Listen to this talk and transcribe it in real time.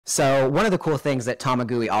So one of the cool things that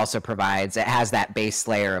Tamagui also provides, it has that base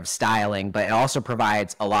layer of styling, but it also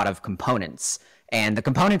provides a lot of components. And the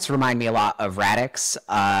components remind me a lot of Radix,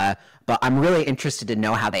 but I'm really interested to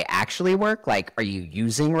know how they actually work. Like, are you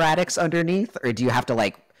using Radix underneath, or do you have to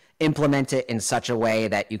like implement it in such a way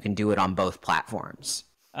that you can do it on both platforms?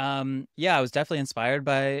 Yeah, I was definitely inspired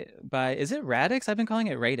by is it Radix? I've been calling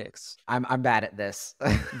it Radix. I'm bad at this.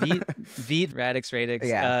 V V Radix Radix.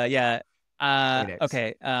 Yeah, Yeah. Radix.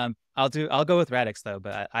 Okay. I'll go with Radix though,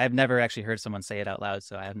 but I've never actually heard someone say it out loud,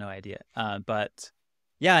 so I have no idea. But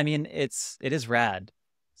yeah, I mean it is rad,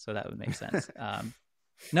 so that would make sense.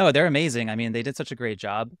 No, they're amazing. I mean, they did such a great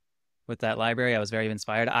job with that library. I was very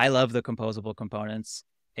inspired. I love the composable components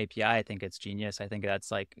API. I think it's genius. I think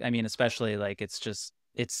that's like, I mean, especially like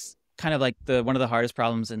it's kind of like the one of the hardest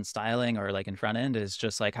problems in styling or like in front end is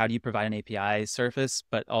just like how do you provide an API surface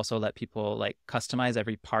but also let people like customize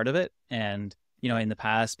every part of it. And in the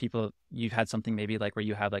past people you've had something maybe like where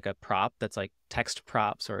you have like a prop that's like text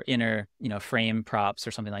props or inner frame props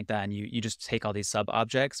or something like that, and you just take all these sub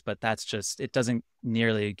objects, but that's just, it doesn't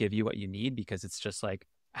nearly give you what you need because it's just like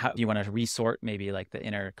how you want to resort maybe like the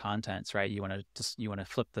inner contents, right? You want to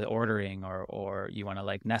flip the ordering, or you want to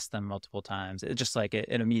like nest them multiple times. It just like it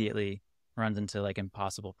immediately runs into like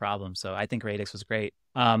impossible problems. So I think Radix was great.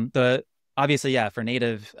 The Obviously, yeah, for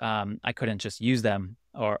native, I couldn't just use them,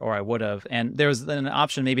 or I would have. And there was an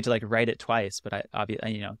option maybe to like write it twice, but I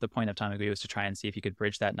obviously, the point of Tamagui was to try and see if you could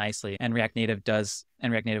bridge that nicely. And React Native does,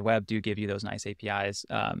 and React Native Web do give you those nice APIs,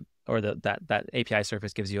 or that API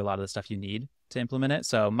surface gives you a lot of the stuff you need to implement it.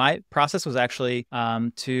 So my process was actually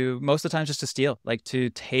to most of the time just to steal, like to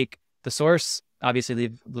take the source, obviously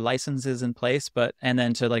leave the licenses in place, and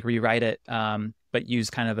then to like rewrite it, but use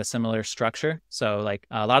kind of a similar structure. So like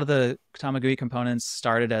a lot of the Tamagui components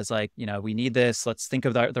started as like, we need this, let's think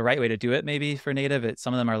of the right way to do it maybe for native.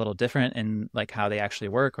 Some of them are a little different in like how they actually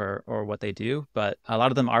work or what they do, but a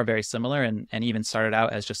lot of them are very similar, and even started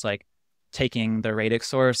out as just like taking the Radix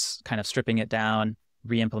source, kind of stripping it down,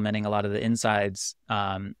 re-implementing a lot of the insides,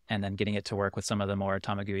 and then getting it to work with some of the more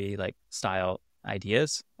Tamagui like style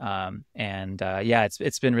ideas. Yeah,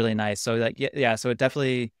 it's been really nice. So like yeah, so it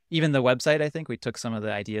definitely, even the website, I think we took some of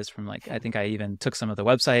the ideas from like, I think I even took some of the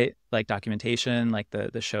website like documentation, like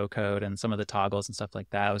the show code and some of the toggles and stuff like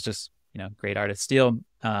that. It was just great artist steal.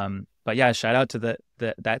 But yeah, shout out to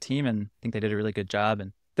that team, and I think they did a really good job.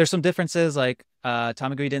 And there's some differences, like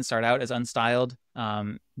Tamagui didn't start out as unstyled,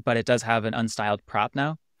 but it does have an unstyled prop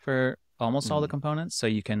now for almost all the Mm. components, so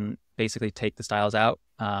you can basically take the styles out.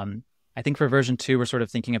 I think for version 2, we're sort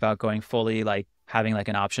of thinking about going fully, like having like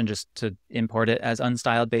an option just to import it as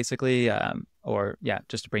unstyled, basically, or yeah,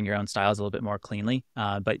 just to bring your own styles a little bit more cleanly.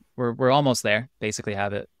 But we're almost there. Basically,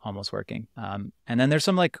 have it almost working. And then there's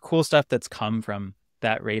some like cool stuff that's come from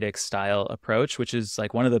that Radix style approach, which is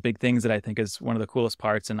like one of the big things that I think is one of the coolest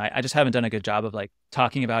parts. And I just haven't done a good job of like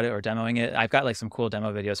talking about it or demoing it. I've got like some cool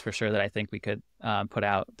demo videos for sure that I think we could put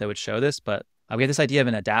out that would show this. But we have this idea of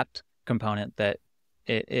an adapt component that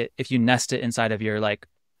if you nest it inside of your like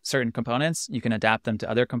certain components, you can adapt them to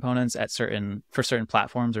other components for certain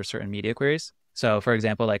platforms or certain media queries. So for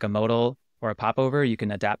example, like a modal or a popover, you can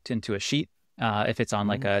adapt into a sheet if it's on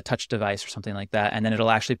like Mm. a touch device or something like that, and then it'll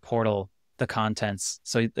actually portal the contents.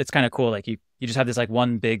 So it's kind of cool. Like you just have this like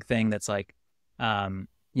one big thing that's like,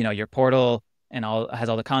 your portal and has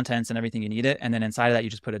all the contents and everything you need it. And then inside of that, you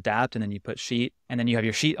just put adapt, and then you put sheet, and then you have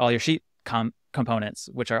all your sheet components,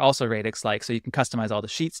 which are also Radix like. So you can customize all the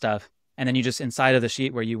sheet stuff. And then you just, inside of the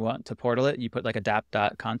sheet where you want to portal it, you put like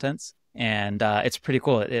adapt.contents. And it's pretty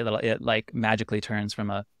cool. It like magically turns from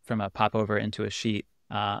a popover into a sheet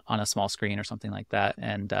on a small screen or something like that.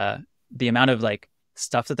 And the amount of like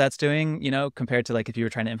stuff that's doing, compared to like if you were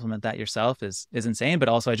trying to implement that yourself is insane. But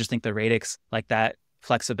also I just think the Radix, like that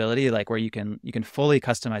flexibility, like where you can fully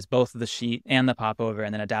customize both the sheet and the popover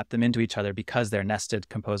and then adapt them into each other because they're nested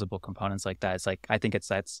composable components like that. It's like, I think it's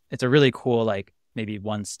a really cool, like maybe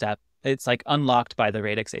one step. It's like unlocked by the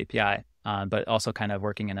Radix API, but also kind of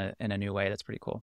working in a new way. That's pretty cool.